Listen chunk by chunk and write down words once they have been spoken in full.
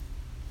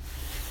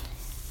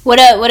What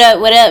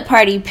up,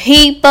 party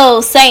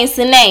people, saints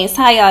and names?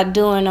 How y'all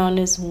doing on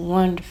this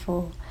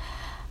wonderful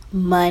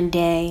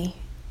Monday?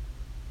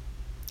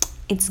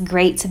 It's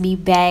great to be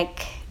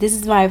back. This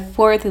is my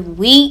fourth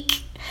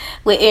week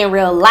with In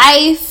Real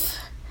Life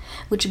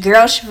with your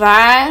girl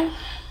Siobhan.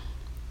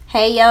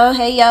 Hey yo.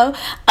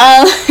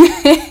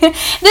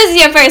 This is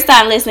your first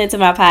time listening to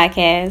my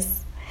podcast.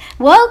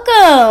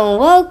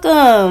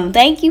 Welcome.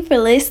 Thank you for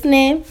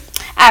listening.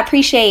 I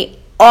appreciate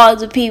all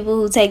the people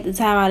who take the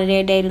time out of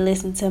their day to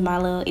listen to my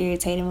little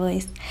irritating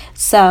voice.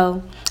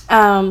 So,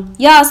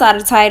 y'all saw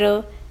the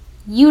title.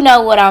 You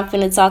know what I'm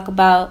finna talk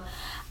about.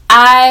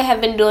 I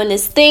have been doing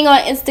this thing on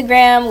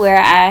Instagram where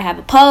I have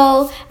a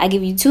poll. I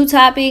give you 2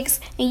 topics,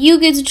 and you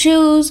get to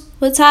choose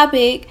what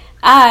topic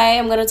I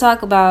am going to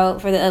talk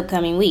about for the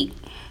upcoming week.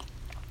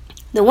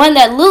 The one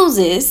that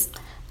loses,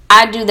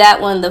 I do that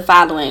one the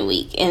following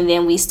week, and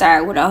then we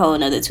start with a whole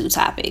nother 2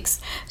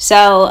 topics.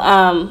 So,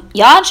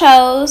 y'all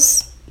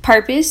chose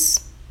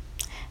purpose.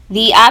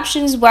 The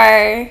options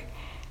were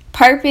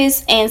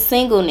purpose and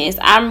singleness.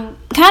 I'm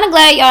kind of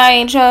glad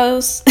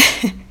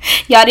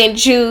y'all didn't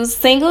choose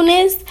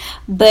singleness,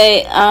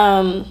 but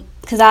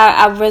because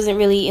I wasn't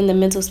really in the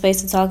mental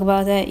space to talk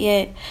about that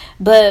yet.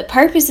 But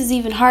purpose is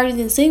even harder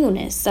than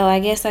singleness, so I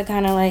guess that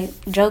kind of like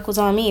joke was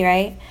on me,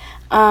 right?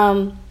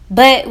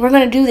 But we're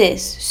gonna do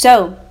this.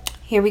 So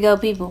here we go,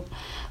 people.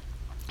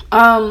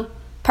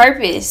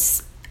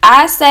 Purpose.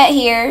 I sat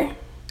here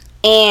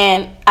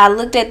and I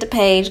looked at the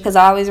page because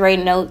I always write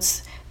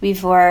notes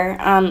before,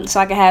 so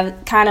I can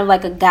have kind of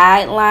like a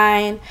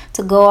guideline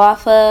to go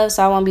off of,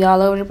 so I won't be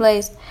all over the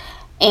place.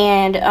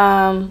 And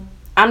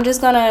I'm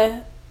just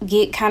gonna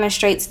get kind of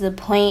straight to the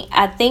point.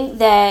 I think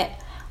that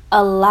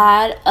a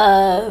lot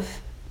of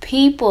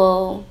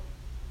people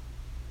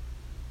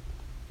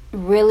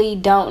really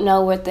don't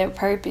know what their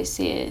purpose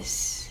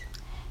is,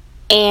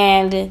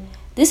 and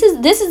this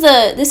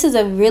is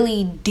a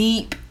really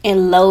deep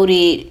and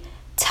loaded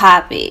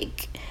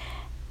topic.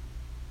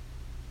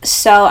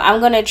 So I'm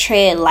gonna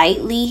tread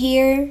lightly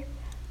here.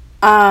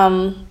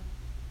 I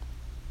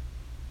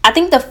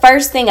think the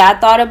first thing I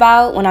thought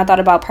about when I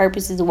thought about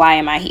purpose is, why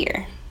am I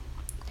here?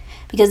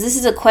 Because this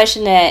is a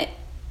question that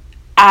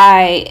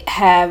I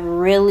have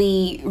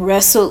really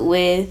wrestled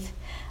with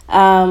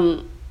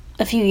a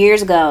few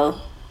years ago.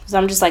 So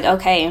I'm just like,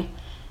 okay,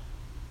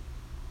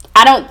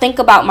 I don't think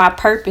about my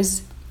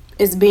purpose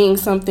as being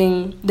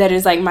something that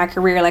is like my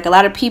career. Like, a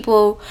lot of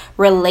people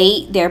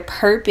relate their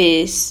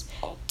purpose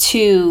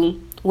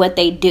to what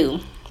they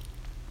do.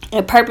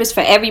 And purpose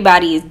for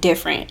everybody is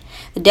different.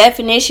 The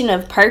definition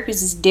of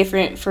purpose is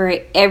different for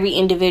every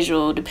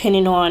individual,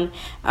 depending on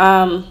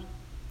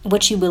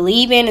what you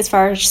believe in as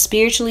far as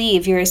spiritually.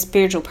 If you're a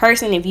spiritual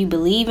person, if you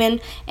believe in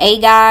a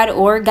God,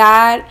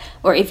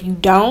 or if you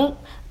don't.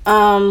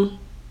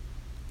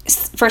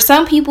 For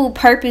some people,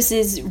 purpose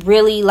is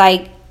really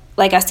like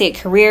I said,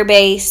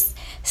 career-based,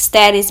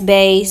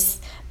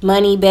 status-based,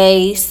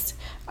 money-based.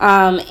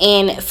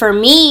 And for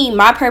me,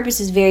 my purpose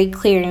is very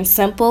clear and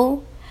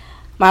simple.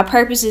 My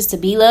purpose is to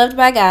be loved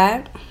by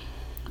God,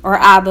 or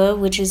Abba,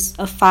 which is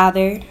a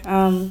father,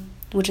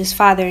 which is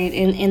father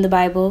in the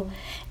Bible,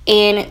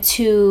 and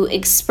to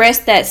express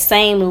that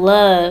same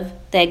love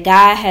that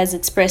God has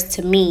expressed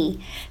to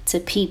me, to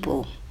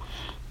people.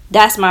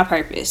 That's my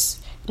purpose.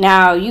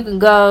 Now, you can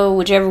go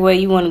whichever way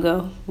you want to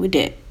go with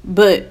that,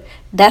 but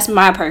that's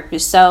my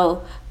purpose.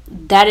 So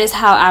that is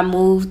how I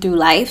move through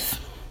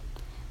life.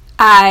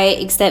 I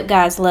accept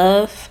God's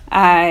love.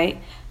 I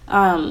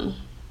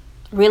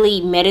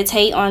really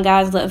meditate on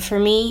God's love for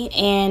me,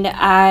 and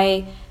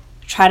I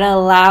try to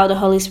allow the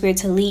Holy Spirit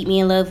to lead me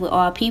in love with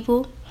all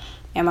people.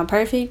 Am I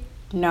perfect?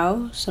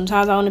 No.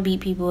 Sometimes I want to beat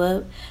people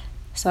up.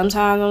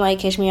 Sometimes I'm like,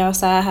 catch me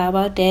outside. How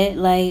about that?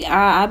 Like,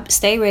 I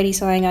stay ready,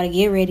 so I ain't got to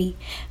get ready.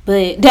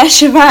 But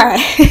that's your vibe.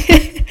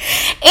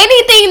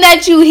 Anything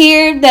that you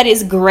hear that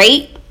is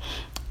great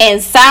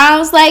and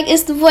sounds like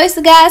it's the voice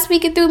of God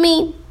speaking through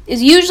me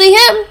is usually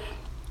Him.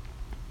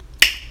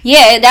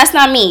 Yeah, that's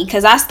not me,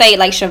 because I stay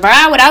like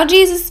Siobhan without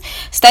Jesus.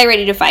 Stay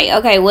ready to fight.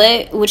 Okay,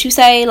 what you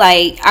say?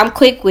 Like, I'm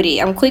quick with it.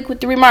 I'm quick with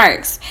the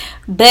remarks.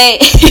 But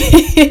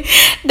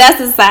that's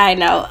a side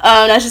note.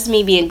 That's just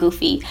me being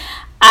goofy.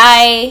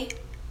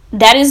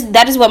 That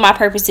is what my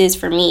purpose is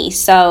for me.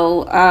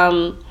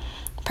 So,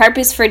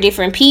 purpose for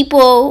different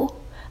people,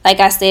 like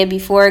I said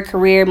before,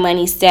 career,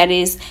 money,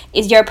 status.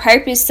 Is your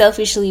purpose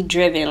selfishly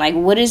driven? Like,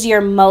 what is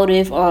your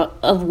motive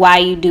of why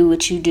you do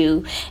what you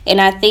do? And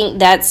I think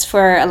that's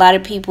for a lot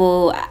of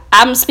people.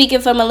 I'm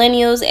speaking for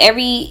millennials.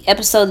 Every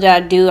episode that I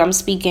do, I'm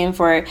speaking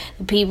for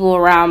the people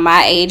around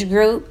my age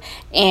group.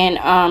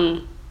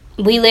 And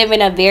we live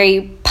in a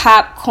very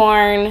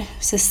popcorn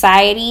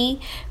society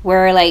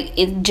where, like,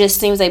 it just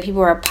seems like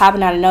people are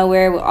popping out of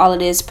nowhere with all of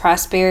this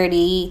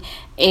prosperity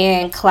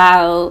and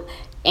clout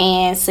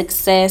and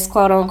success,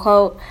 quote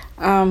unquote.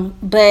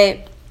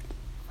 But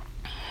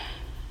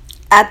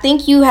I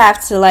think you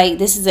have to, like,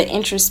 this is an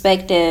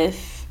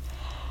introspective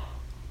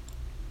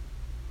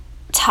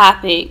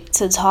topic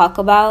to talk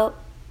about.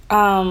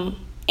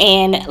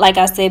 And like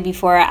I said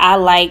before, I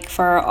like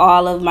for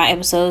all of my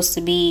episodes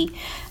to be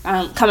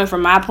coming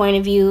from my point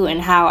of view and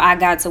how I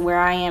got to where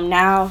I am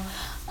now.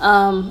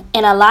 And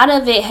a lot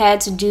of it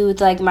had to do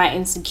with like my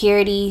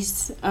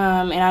insecurities.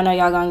 And I know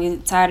y'all gonna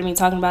get tired of me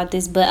talking about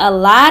this, but a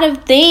lot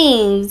of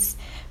things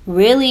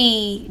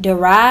really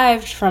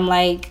derived from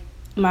like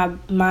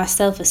my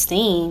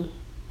self-esteem.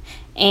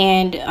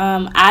 And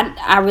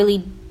I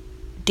really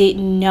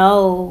didn't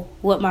know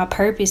what my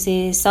purpose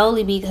is,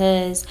 solely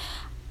because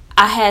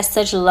I had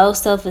such low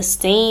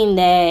self-esteem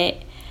that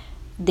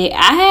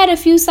I had a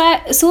few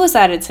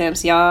suicide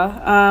attempts,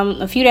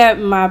 y'all. A few that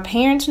my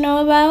parents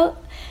know about,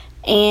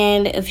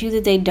 and a few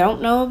that they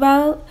don't know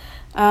about.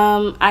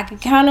 I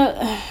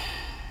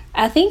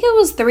think it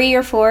was 3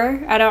 or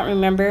 4. I don't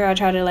remember. I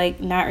try to like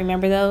not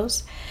remember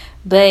those.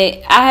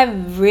 But I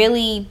have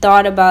really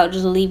thought about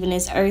just leaving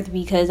this earth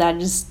because I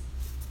just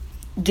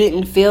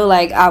didn't feel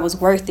like I was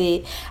worth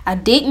it. I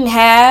didn't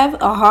have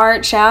a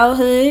hard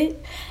childhood.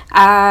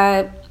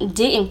 I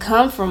didn't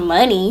come from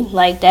money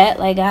like that.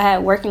 Like, I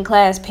had working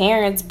class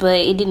parents,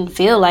 but it didn't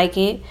feel like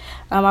it.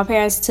 My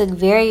parents took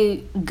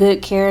very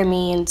good care of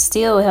me and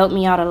still helped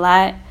me out a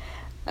lot.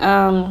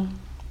 A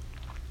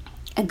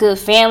good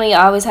family.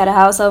 I always had a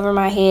house over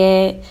my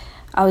head.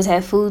 I always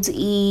had food to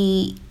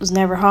eat. Was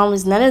never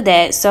homeless. None of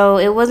that. So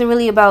it wasn't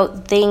really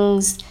about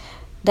things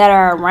that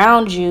are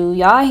around you.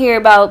 Y'all hear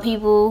about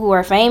people who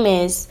are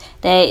famous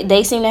that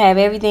they seem to have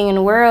everything in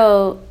the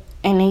world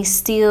and they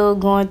still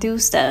going through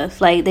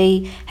stuff. Like,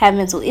 they have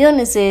mental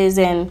illnesses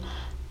and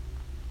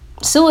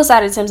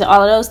suicide attempts and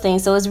all of those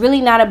things. So it's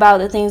really not about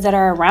the things that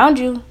are around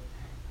you,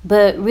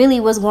 but really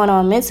what's going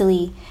on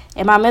mentally.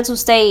 And my mental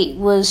state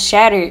was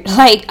shattered.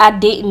 Like, I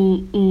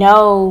didn't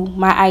know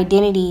my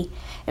identity.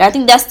 And I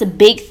think that's the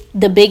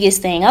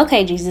biggest thing.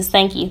 Okay, Jesus,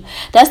 thank you.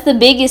 That's the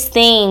biggest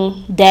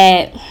thing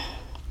that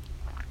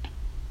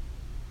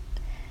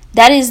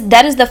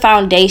is the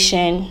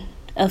foundation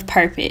of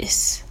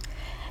purpose.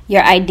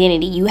 Your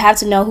identity. You have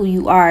to know who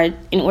you are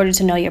in order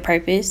to know your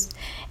purpose.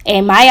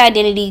 And my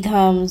identity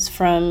comes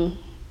from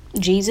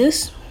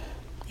Jesus.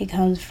 It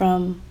comes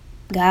from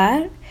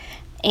God.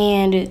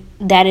 And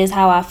that is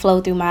how I flow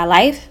through my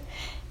life.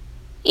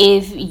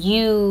 If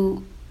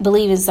you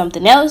believe in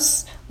something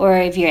else, or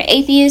if you're an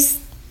atheist,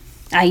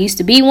 I used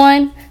to be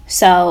one.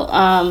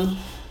 So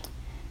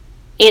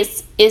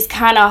it's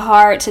kind of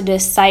hard to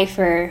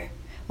decipher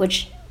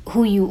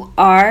who you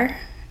are.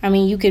 I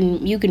mean, you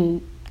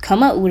can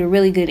come up with a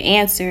really good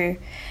answer,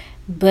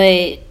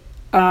 but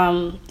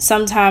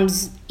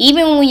sometimes,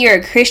 even when you're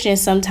a Christian,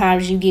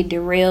 sometimes you get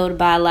derailed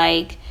by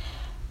like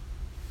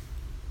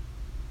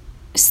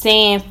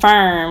staying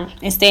firm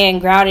and staying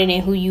grounded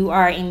in who you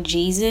are in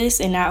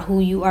Jesus and not who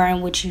you are in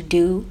what you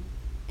do,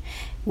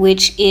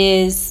 which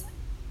is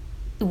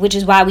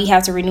why we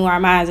have to renew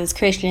our minds as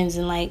Christians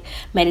and like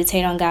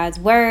meditate on God's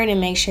word and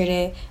make sure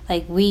that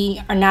like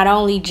we are not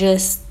only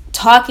just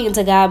talking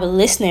to God, but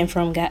listening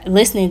to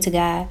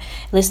God,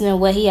 listening to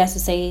what he has to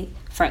say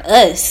for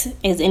us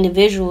as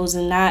individuals,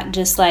 and not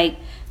just like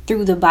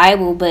through the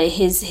Bible, but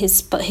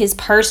his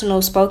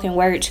personal spoken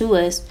word to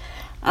us.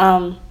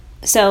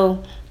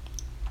 So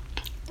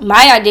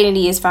my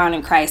identity is found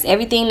in Christ.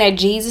 Everything that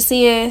Jesus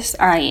is,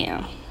 I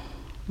am,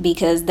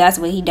 because that's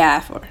what he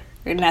died for,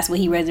 and that's what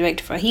he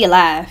resurrected for. He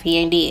alive, he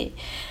ain't dead.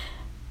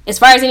 As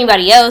far as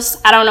anybody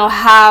else, I don't know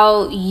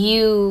how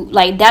you,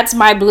 like, that's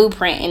my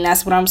blueprint, and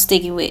that's what I'm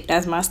sticking with.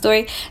 That's my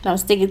story, and I'm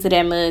sticking to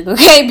that mug,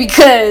 okay?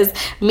 Because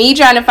me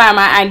trying to find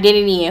my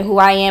identity and who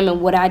I am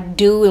and what I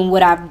do and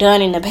what I've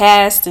done in the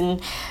past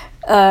and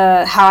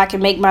how I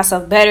can make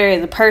myself better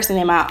as a person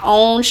in my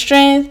own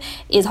strength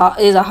is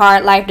a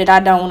hard life that I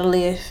don't want to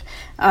live.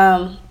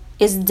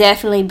 It's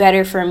definitely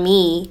better for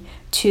me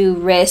to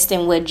rest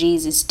in what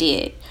Jesus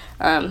did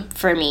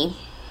for me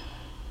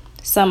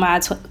some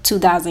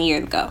 2,000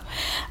 years ago.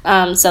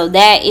 So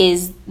that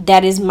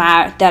is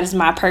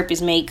my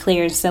purpose made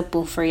clear and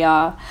simple for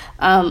y'all.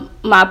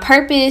 My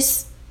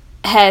purpose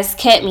has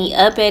kept me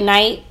up at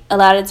night. A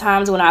lot of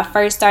times when I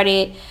first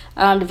started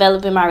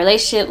developing my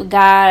relationship with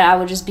God, I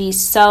would just be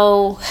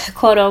so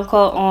quote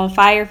unquote on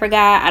fire for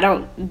God. I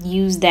don't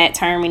use that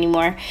term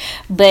anymore,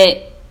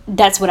 but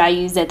that's what I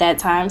used at that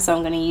time, so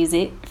I'm going to use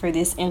it for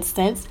this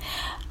instance.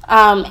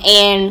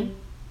 And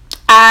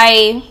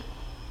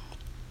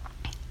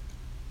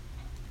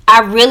I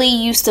really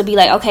used to be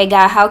like, okay,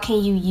 God, how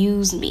can you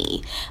use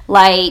me?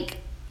 Like,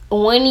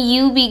 when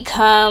you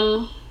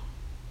become,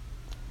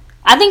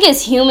 I think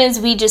as humans,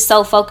 we just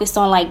so focused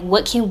on like,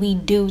 what can we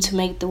do to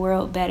make the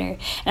world better? And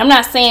I'm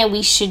not saying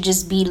we should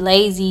just be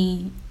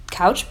lazy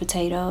couch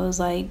potatoes.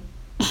 Like,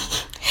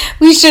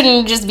 we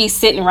shouldn't just be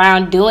sitting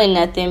around doing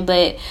nothing.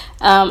 But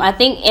I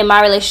think in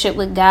my relationship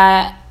with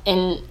God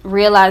and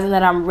realizing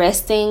that I'm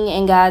resting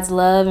in God's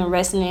love and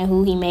resting in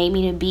who he made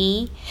me to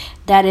be,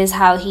 that is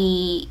how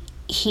he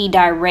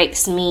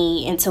directs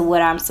me into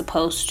what I'm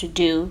supposed to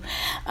do.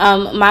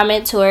 My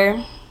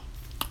mentor,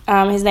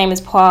 His name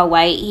is Paul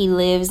White. He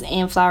lives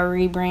in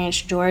Flowery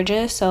Branch,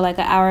 Georgia, so like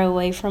an hour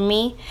away from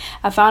me.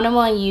 I found him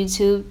on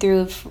YouTube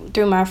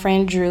through my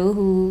friend Drew,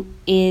 who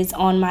is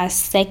on my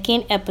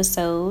second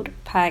episode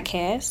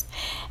podcast.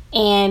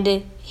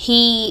 And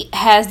he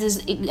has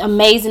this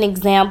amazing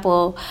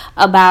example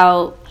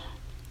about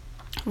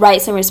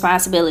rights and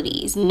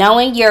responsibilities.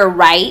 Knowing your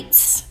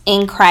rights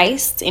in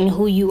Christ and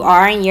who you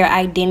are and your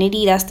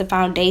identity, that's the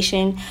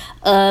foundation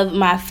of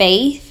my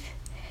faith.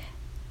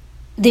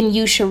 Then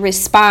you should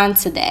respond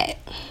to that.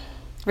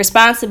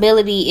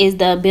 Responsibility is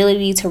the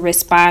ability to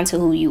respond to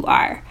who you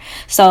are.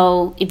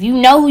 So if you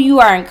know who you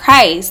are in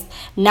Christ,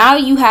 now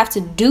you have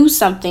to do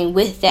something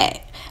with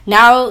that.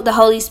 Now the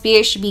Holy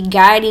Spirit should be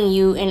guiding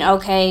you in,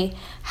 okay,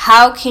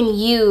 how can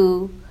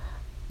you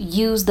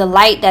use the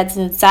light that's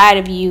inside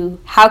of you?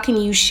 How can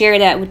you share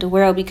that with the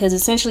world? Because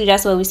essentially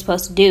that's what we're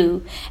supposed to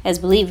do as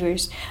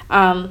believers.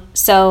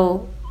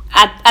 So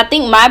I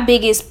think my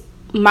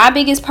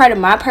biggest part of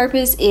my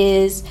purpose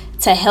is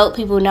to help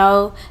people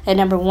know that,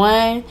 number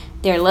one,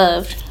 they're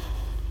loved.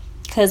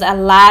 Because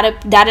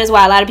that is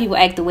why a lot of people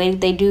act the way that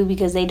they do,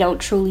 because they don't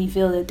truly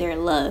feel that they're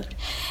loved.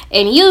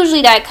 And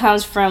usually that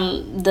comes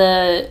from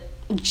the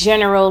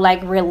general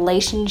like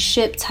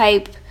relationship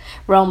type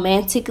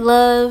romantic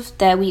love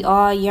that we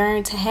all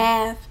yearn to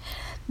have.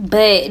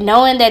 But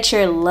knowing that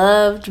you're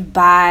loved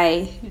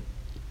by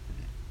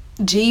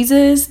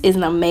Jesus is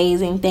an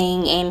amazing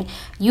thing, and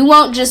you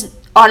won't just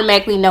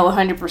automatically know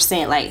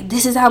 100% like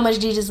this is how much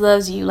Jesus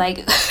loves you.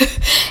 Like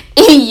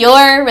in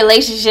your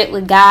relationship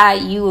with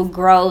God, you will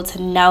grow to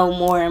know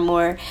more and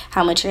more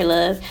how much you're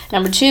loved.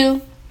 Number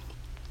two,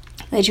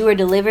 that you were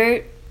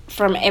delivered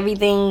from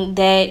everything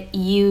that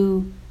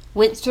you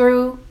went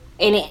through,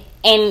 and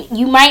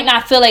you might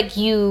not feel like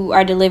you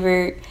are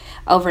delivered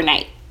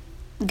overnight.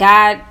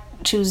 God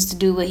chooses to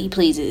do what he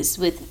pleases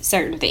with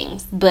certain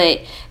things, but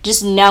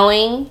just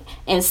knowing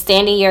and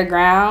standing your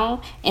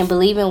ground and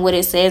believing what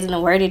it says in the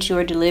word that you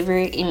are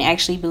delivered, and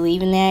actually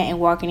believing that and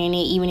walking in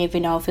it, even if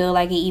it don't feel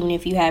like it, even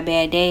if you have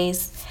bad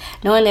days,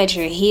 knowing that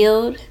you're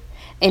healed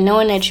and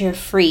knowing that you're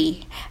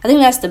free. I think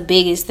that's the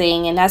biggest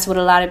thing, and that's what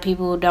a lot of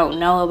people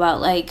don't know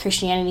about. Like,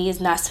 Christianity is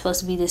not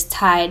supposed to be this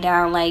tied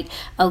down, like,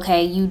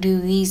 okay, you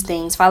do these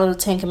things, follow the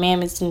 10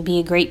 Commandments and be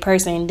a great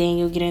person, and then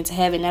you'll get into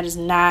heaven. That is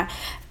not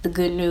the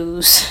good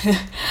news.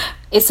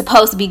 It's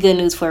supposed to be good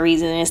news for a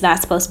reason, and it's not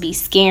supposed to be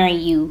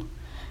scaring you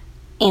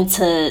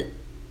into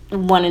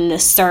wanting to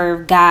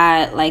serve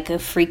God like a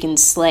freaking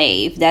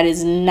slave. That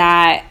is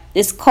not.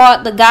 It's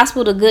called the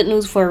gospel, the good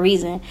news, for a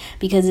reason,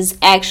 because it's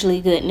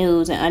actually good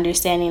news, and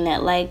understanding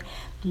that, like,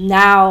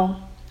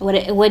 now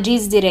what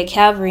Jesus did at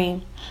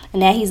Calvary,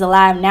 and that he's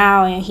alive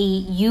now, and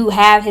you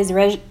have his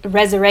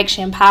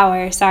resurrection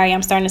power. Sorry,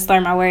 I'm starting to slur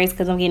my words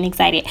because I'm getting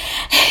excited.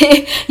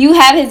 You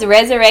have his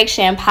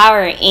resurrection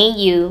power in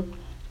you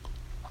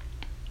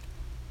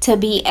to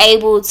be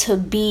able to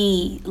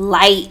be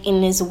light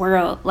in this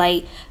world,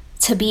 like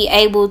to be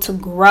able to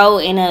grow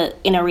in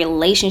a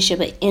relationship,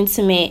 an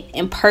intimate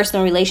and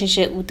personal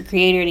relationship with the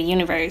creator of the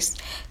universe,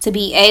 to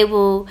be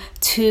able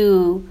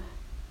to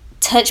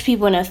touch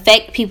people and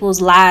affect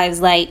people's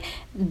lives. Like,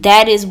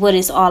 that is what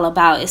it's all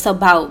about. It's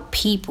about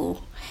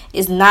people.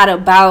 It's not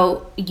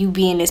about you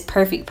being this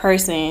perfect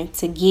person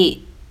to get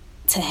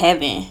to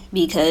heaven,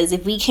 because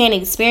if we can't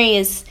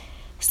experience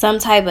some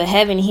type of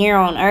heaven here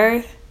on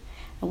earth,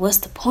 what's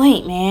the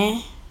point,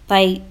 man?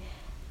 Like,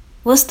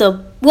 what's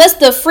the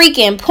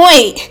freaking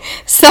point?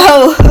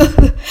 So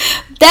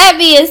that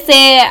being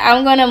said,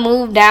 I'm gonna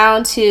move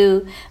down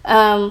to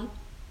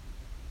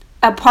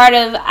a part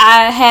of,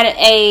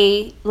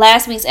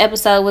 last week's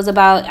episode was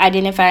about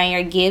identifying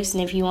your gifts,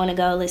 and if you want to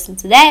go listen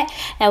to that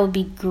would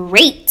be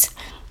great.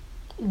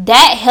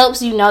 That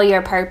helps you know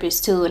your purpose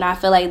too, and I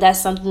feel like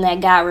that's something that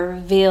God will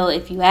reveal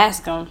if you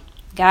ask him.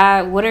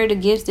 God, what are the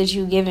gifts that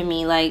you've given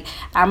me? Like,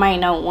 I might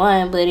know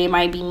one, but it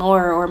might be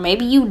more, or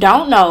maybe you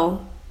don't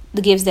know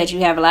the gifts that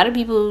you have. A lot of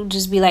people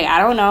just be like, I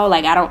don't know,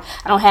 like I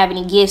don't have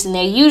any gifts, and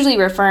they're usually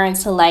referring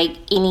to like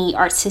any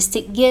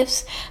artistic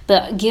gifts.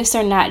 But gifts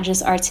are not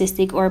just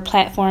artistic or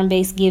platform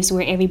based gifts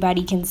where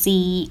everybody can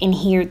see and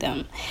hear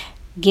them.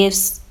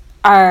 Gifts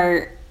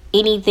are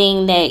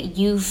anything that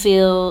you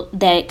feel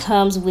that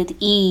comes with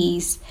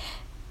ease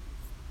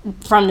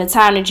from the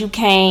time that you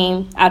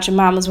came out your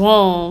mama's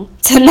womb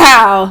to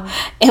now,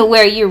 and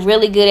where you're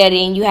really good at it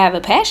and you have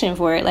a passion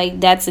for it. Like,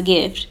 that's a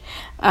gift.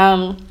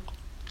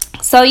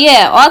 So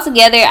yeah,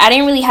 altogether, I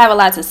didn't really have a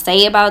lot to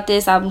say about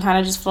this. I'm kind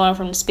of just flowing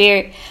from the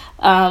spirit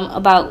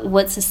about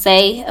what to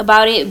say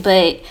about it.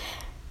 But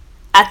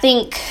I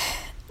think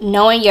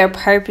knowing your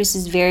purpose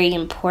is very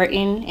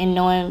important, and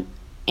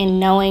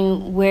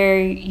knowing where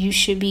you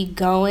should be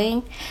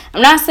going.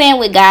 I'm not saying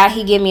with God,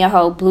 he gave me a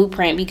whole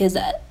blueprint, because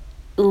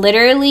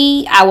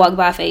literally I walk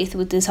by faith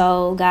with this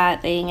whole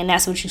God thing, and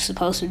that's what you're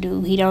supposed to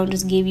do. He don't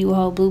just give you a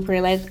whole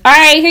blueprint like, all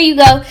right, here you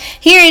go,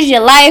 here is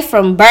your life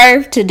from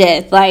birth to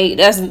death. Like,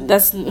 that's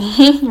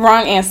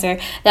wrong answer.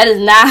 That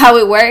is not how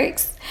it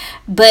works.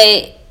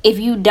 But if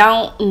you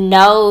don't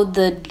know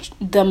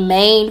the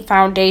main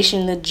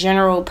foundation, the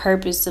general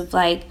purpose of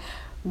like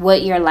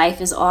what your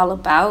life is all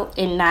about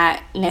and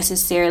not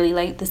necessarily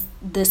like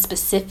the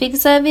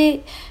specifics of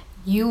it,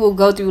 you will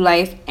go through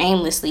life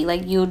aimlessly.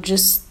 Like, you'll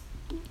just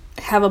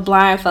have a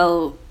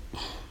blindfold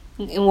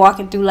and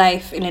walking through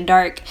life in the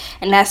dark.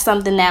 And that's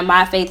something that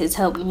my faith has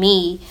helped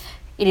me.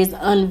 It is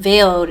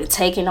unveiled,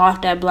 taking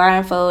off that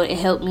blindfold. It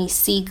helped me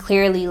see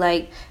clearly,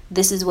 like,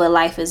 this is what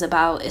life is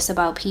about. It's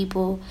about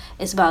people.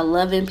 It's about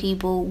loving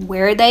people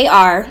where they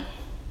are,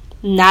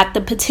 not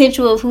the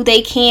potential of who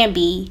they can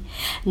be,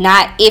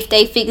 not if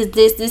they fix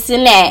this,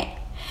 and that,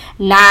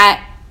 not,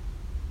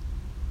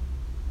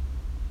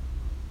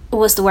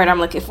 what's the word I'm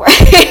looking for?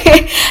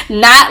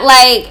 Not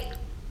like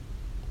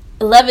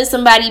loving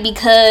somebody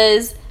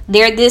because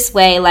they're this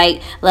way.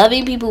 Like,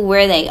 loving people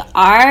where they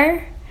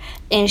are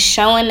and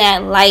showing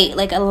that light,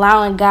 like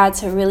allowing God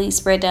to really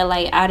spread that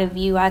light out of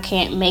you. I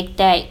can't make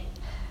that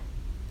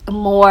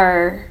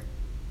more,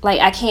 like,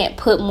 I can't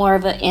put more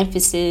of an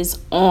emphasis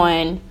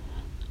on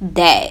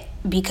that,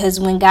 because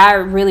when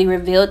God really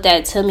revealed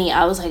that to me,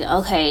 I was like,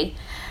 okay,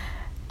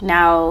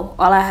 now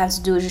all I have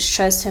to do is just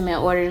trust him in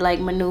order to like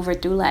maneuver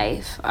through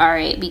life. All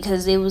right,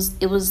 because it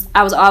was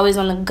I was always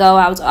on the go.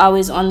 I was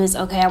always on this,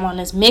 okay, I'm on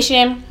this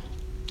mission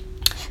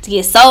to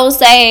get souls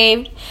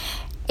saved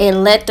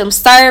and let them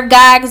serve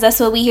God, because that's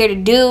what we here to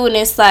do. And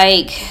it's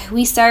like,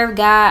 we serve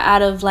God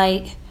out of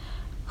like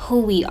who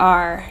we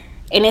are.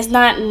 And it's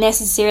not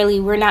necessarily,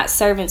 we're not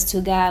servants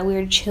to God.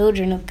 We're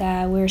children of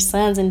God. We're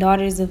sons and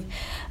daughters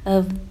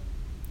of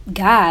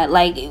God.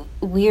 Like,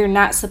 we're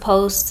not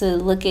supposed to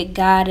look at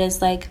God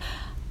as like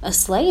a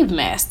slave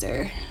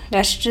master.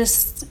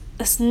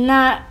 That's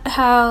not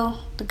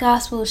how the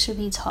gospel should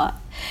be taught.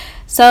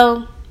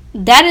 So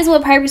that is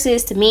what purpose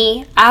is to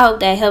me. I hope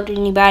that helped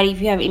anybody.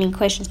 If you have any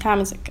questions,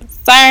 comments, or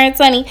concerns,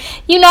 honey,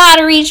 you know how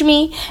to reach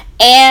me.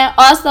 And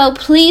also,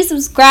 please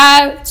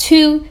subscribe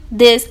to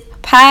this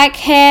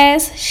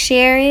podcast,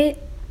 share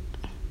it,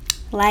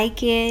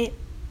 like it,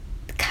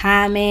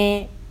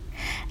 comment,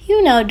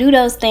 do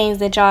those things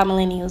that y'all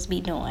millennials be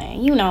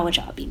doing. You know what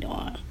y'all be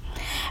doing.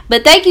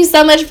 But thank you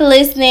so much for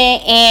listening,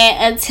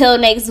 and until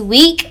next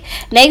week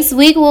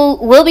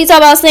we'll be talking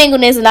about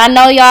singleness. And I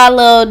know y'all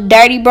little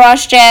dirty bra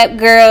strap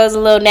girls,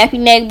 little nappy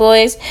neck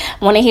boys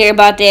want to hear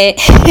about that.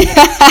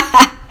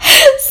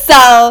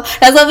 So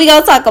that's what we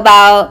gonna talk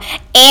about.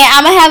 And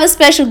I'm gonna have a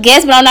special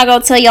guest, but I'm not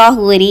gonna tell y'all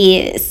who it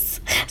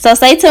is. So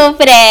stay tuned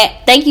for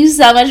that. Thank you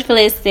so much for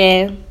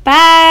listening.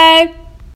 Bye.